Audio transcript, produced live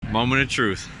Moment of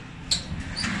truth.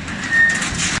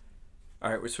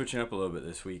 All right, we're switching up a little bit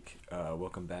this week.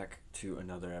 Welcome back to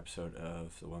another episode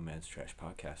of the One Man's Trash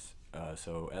Podcast.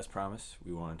 So, as promised,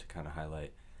 we wanted to kind of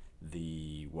highlight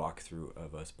the walkthrough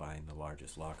of us buying the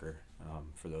largest locker.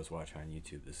 For those watching on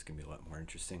YouTube, this is going to be a lot more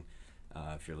interesting.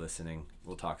 If you're listening,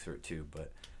 we'll talk through it too,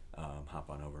 but hop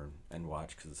on over and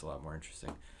watch because it's a lot more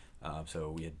interesting.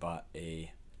 So, we had bought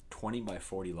a 20 by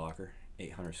 40 locker,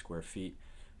 800 square feet.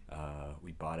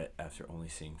 We bought it after only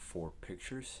seeing 4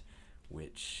 pictures,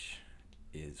 which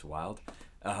is wild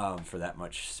for that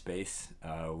much space.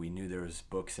 We knew there was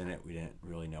books in it. We didn't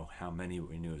really know how many, but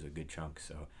we knew it was a good chunk,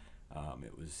 so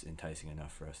it was enticing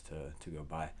enough for us to go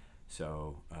buy.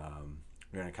 So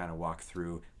we're going to kind of walk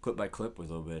through clip by clip with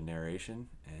a little bit of narration,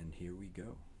 and here we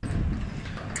go.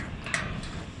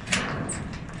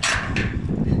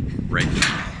 Right.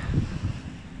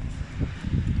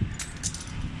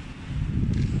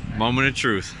 Moment of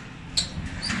truth.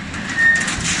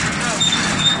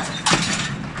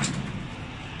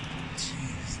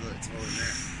 Jeez, look, it's over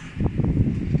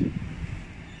there.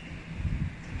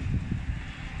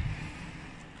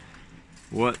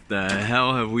 What the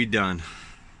hell have we done?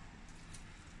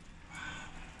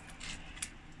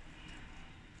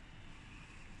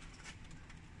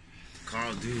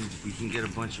 Carl, dude, we can get a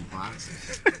bunch of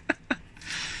boxes.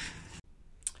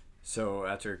 So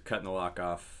after cutting the lock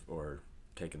off, or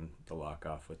taking the lock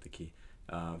off with the key,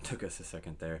 took us a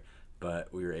second there,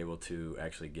 but we were able to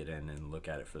actually get in and look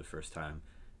at it for the first time.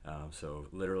 So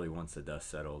literally once the dust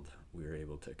settled, we were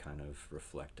able to kind of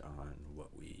reflect on what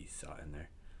we saw in there.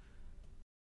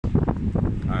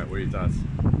 All right, what are your thoughts?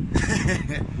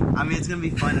 I mean, it's going to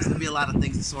be fun. It's going to be a lot of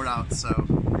things to sort out, so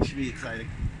it should be exciting.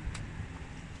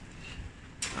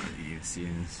 You can see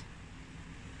this.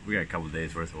 We got a couple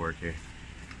days worth of work here.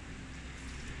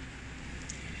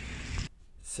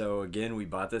 So again, we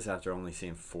bought this after only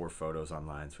seeing 4 photos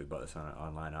online. So we bought this on an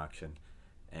online auction,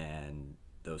 and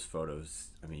those photos,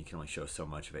 I mean, you can only show so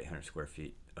much of 800 square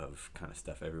feet of kind of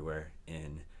stuff everywhere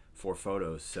in 4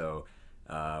 photos. So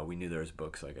we knew there was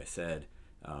books, like I said,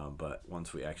 but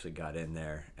once we actually got in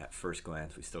there, at first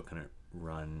glance, we still couldn't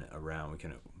run around. We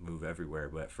couldn't move everywhere,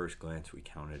 but at first glance, we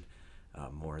counted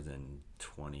more than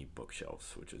 20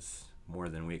 bookshelves, which is more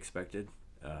than we expected.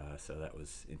 So that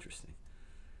was interesting.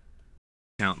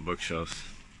 Count bookshelves.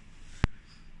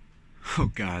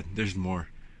 Oh God, there's more.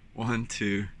 1,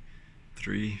 2,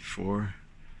 3, 4,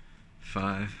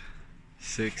 5,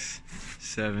 6,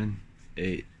 7,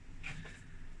 8.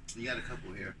 You got a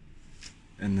couple here.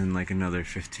 And then like another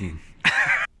 15.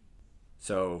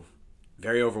 So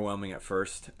very overwhelming at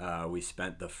first. We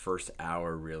spent the first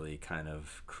hour really kind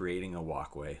of creating a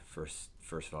walkway first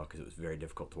of all, because it was very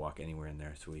difficult to walk anywhere in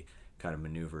there. So we kind of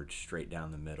maneuvered straight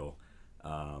down the middle,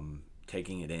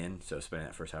 taking it in. So spending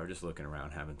that first hour just looking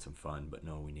around, having some fun, but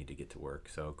no, we need to get to work.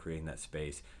 So creating that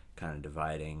space, kind of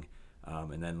dividing,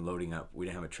 and then loading up. We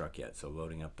didn't have a truck yet, so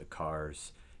loading up the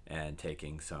cars and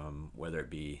taking some, whether it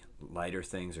be lighter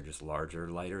things or just larger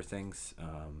lighter things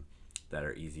that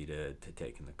are easy to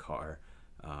take in the car,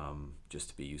 just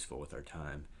to be useful with our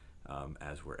time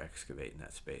as we're excavating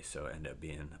that space. So it ended up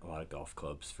being a lot of golf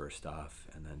clubs first off,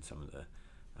 and then some of the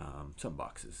some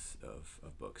boxes of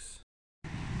books.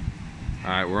 All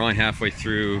right, we're only halfway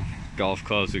through golf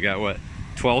clubs. We got what,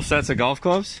 12 sets of golf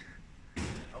clubs? I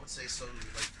would say so,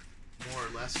 like, more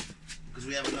or less. Because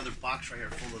we have another box right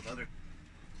here full of other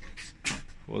clubs.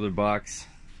 Other box.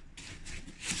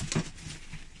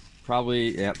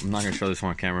 Probably, yeah, I'm not going to show this one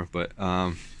on camera, but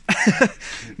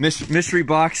mystery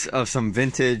box of some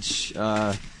vintage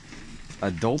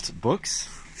adult books.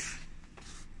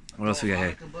 What else we got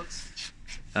here? Books.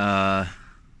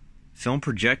 Film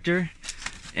projector.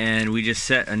 And we just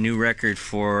set a new record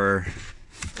for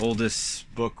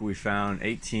oldest book we found,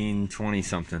 1820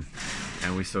 something.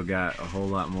 And we still got a whole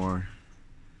lot more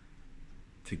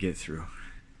to get through.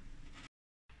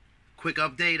 Quick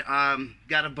update.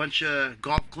 Got a bunch of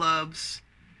golf clubs.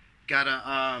 Got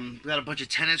a bunch of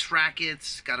tennis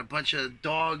rackets. Got a bunch of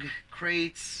dog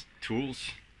crates. Tools.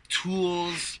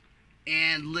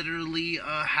 And literally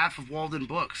half of Walden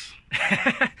books.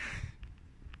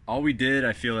 All we did,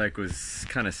 I feel like, was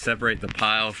kind of separate the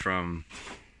pile from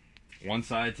one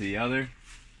side to the other,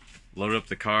 load up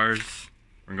the cars.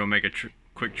 We're gonna make a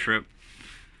quick trip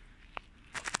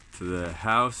to the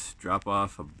house, drop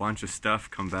off a bunch of stuff,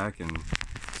 come back and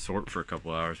sort for a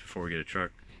couple hours before we get a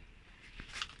truck.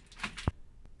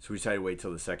 So we decided to wait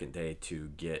till the second day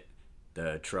to get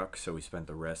the truck. So we spent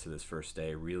the rest of this first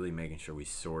day really making sure we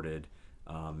sorted,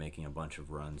 making a bunch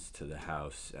of runs to the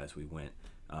house as we went,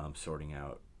 sorting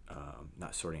out,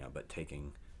 not sorting out, but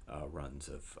taking runs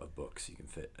of books. You can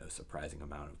fit a surprising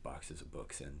amount of boxes of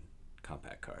books in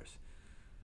compact cars.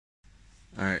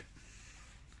 All right.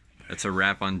 That's a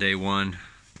wrap on day one.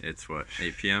 It's what,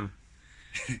 8 p.m.?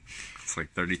 It's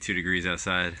like 32 degrees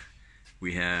outside.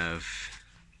 We have,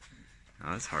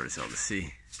 oh, that's hard as hell to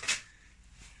see.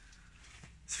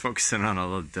 It's focusing on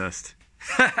all the dust.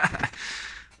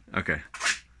 Okay,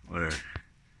 whatever.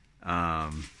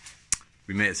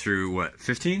 We made it through what,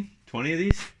 15, 20 of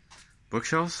these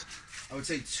bookshelves? I would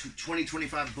say 20,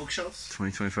 25 bookshelves.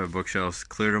 20, 25 bookshelves.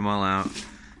 Cleared them all out.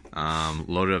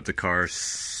 Loaded up the car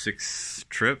 6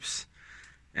 trips,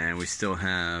 and we still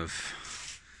have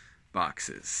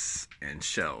boxes and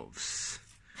shelves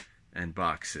and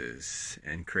boxes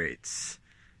and crates,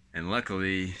 and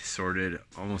luckily sorted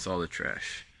almost all the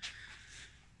trash.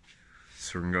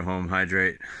 So we're gonna go home,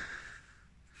 hydrate,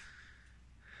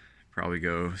 probably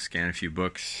go scan a few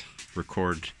books,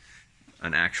 record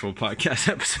an actual podcast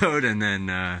episode, and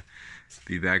then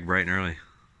be back bright and early.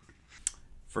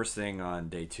 First thing on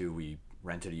day 2, we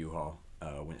rented a U-Haul,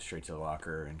 went straight to the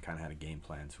locker, and kind of had a game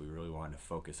plan. So we really wanted to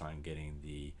focus on getting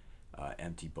the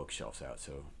empty bookshelves out.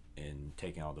 So in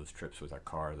taking all those trips with our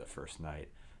car the first night,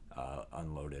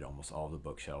 unloaded almost all the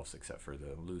bookshelves except for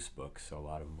the loose books. So a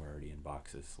lot of them were already in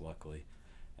boxes, luckily.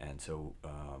 And so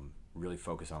really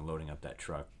focus on loading up that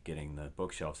truck, getting the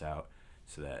bookshelves out,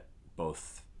 so that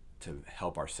both to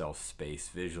help ourselves space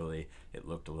visually, it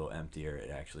looked a little emptier.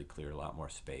 It actually cleared a lot more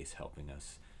space, helping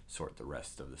us sort the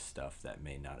rest of the stuff that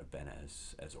may not have been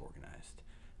as organized.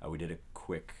 We did a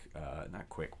quick, not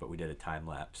quick, but we did a time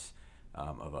lapse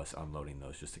of us unloading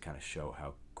those, just to kind of show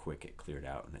how quick it cleared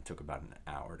out. And it took about an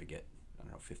hour to get,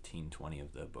 15, 20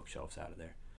 of the bookshelves out of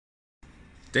there.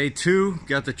 Day 2,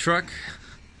 got the truck,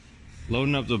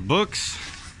 loading up the books.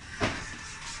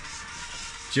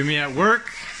 Jimmy at work.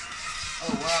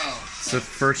 Oh wow! It's the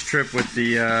first trip with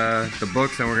the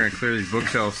books, and we're gonna clear these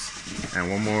bookshelves,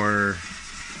 and one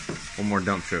more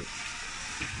dump trip.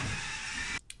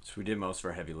 So we did most of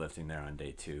our heavy lifting there on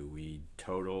day 2. We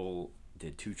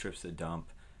did 2 trips to the dump,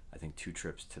 I think 2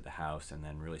 trips to the house, and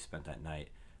then really spent that night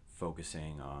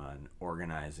focusing on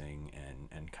organizing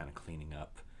and kind of cleaning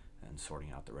up and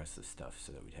sorting out the rest of the stuff,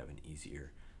 so that we'd have an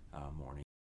easier morning.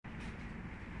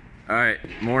 All right,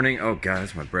 morning. Oh god,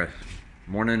 that's my breath.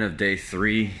 Morning of day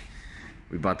 3.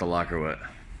 We bought the locker, what,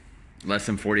 less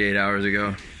than 48 hours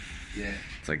ago? Yeah.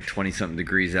 It's like 20 something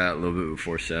degrees out, a little bit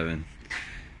before 7.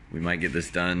 We might get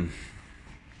this done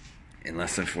in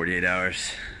less than 48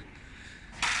 hours.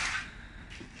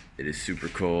 It is super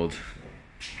cold.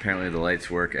 Apparently the lights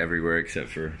work everywhere except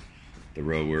for the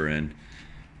row we're in.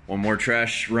 One more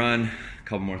trash run, a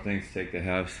couple more things to take to the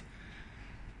house.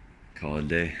 Call it a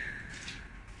day.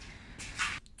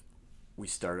 We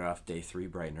started off day 3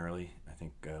 bright and early. I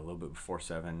think a little bit before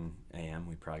 7 a.m.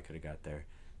 We probably could have got there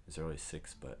as early as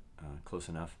 6, but close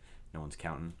enough. No one's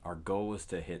counting. Our goal was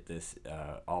to hit this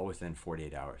all within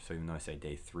 48 hours. So even though I say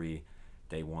day 3,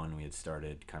 day 1 we had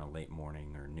started kind of late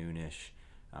morning or noonish.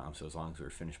 So as long as we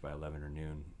were finished by 11 or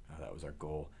noon, that was our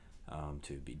goal,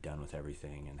 to be done with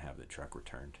everything and have the truck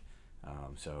returned.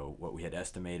 So what we had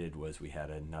estimated was we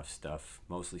had enough stuff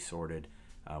mostly sorted.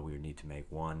 We would need to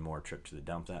make one more trip to the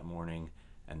dump that morning,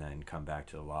 and then come back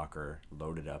to the locker,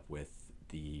 load it up with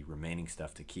the remaining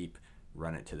stuff to keep,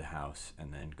 run it to the house,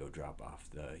 and then go drop off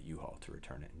the U-Haul to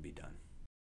return it and be done.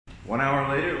 1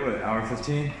 hour later, what, hour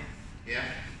 15? Yeah.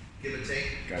 Give or take.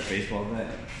 Got a baseball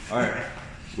bat. All right,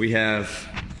 we have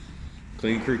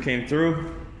cleaning crew came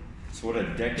through. So what a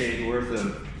decade worth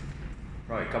of,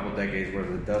 probably a couple decades worth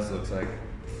of dust looks like.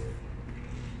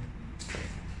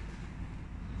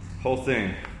 Whole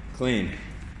thing clean.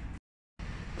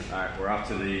 All right, we're off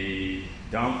to the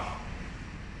dump,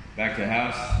 back to the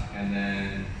house, and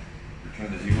then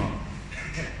return to U-Haul.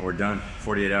 We're done.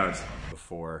 48 hours.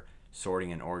 Before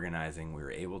sorting and organizing, we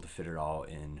were able to fit it all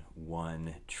in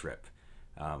one trip.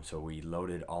 So we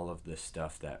loaded all of the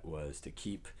stuff that was to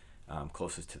keep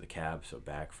closest to the cab, so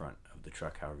back, front of the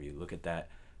truck, however you look at that.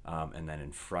 And then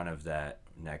in front of that,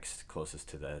 next closest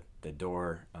to the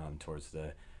door, towards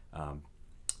the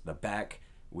back,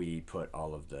 we put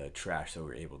all of the trash, so we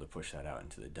were able to push that out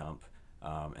into the dump,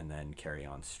 and then carry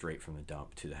on straight from the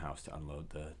dump to the house to unload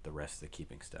the rest of the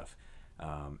keeping stuff.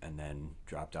 And then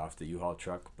dropped off the U-Haul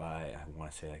truck by, I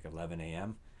want to say, like 11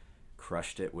 a.m.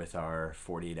 Crushed it with our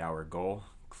 48-hour goal,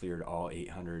 cleared all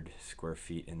 800 square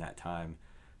feet in that time.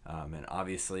 And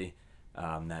obviously,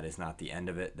 that is not the end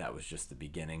of it. That was just the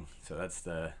beginning. So that's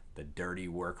the dirty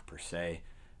work per se.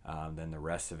 Then the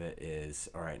rest of it is,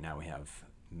 all right, now we have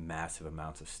massive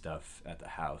amounts of stuff at the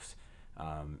house.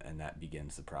 And that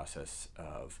begins the process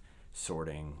of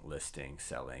sorting, listing,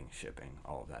 selling, shipping,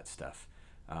 all of that stuff.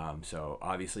 So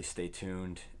obviously stay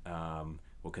tuned.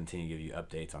 We'll continue to give you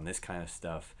updates on this kind of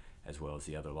stuff as well as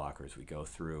the other lockers we go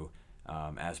through.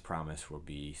 As promised, we'll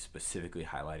be specifically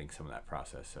highlighting some of that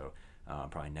process. So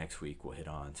probably next week we'll hit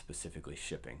on specifically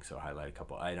shipping. So highlight a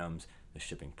couple items, the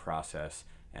shipping process,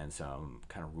 and some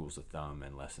kind of rules of thumb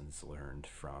and lessons learned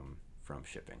from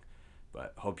shipping.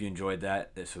 But hope you enjoyed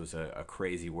that. This was a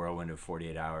crazy whirlwind of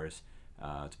 48 hours.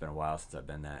 It's been a while since I've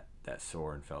been that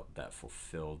sore and felt that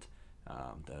fulfilled.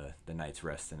 The night's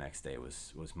rest the next day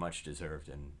was much deserved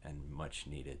and much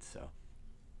needed. So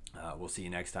we'll see you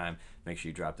next time. Make sure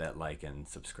you drop that like and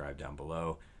subscribe down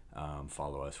below.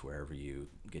 Follow us wherever you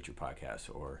get your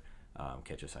podcasts, or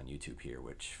catch us on YouTube here,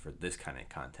 which for this kind of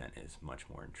content is much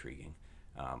more intriguing.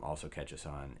 Also catch us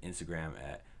on Instagram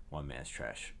at One Man's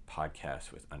Trash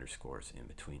Podcast with underscores in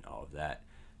between all of that,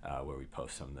 where we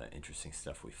post some of the interesting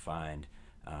stuff we find,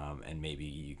 and maybe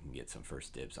you can get some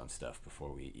first dibs on stuff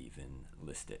before we even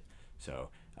list it. So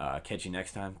catch you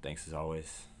next time. Thanks as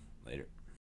always. Later.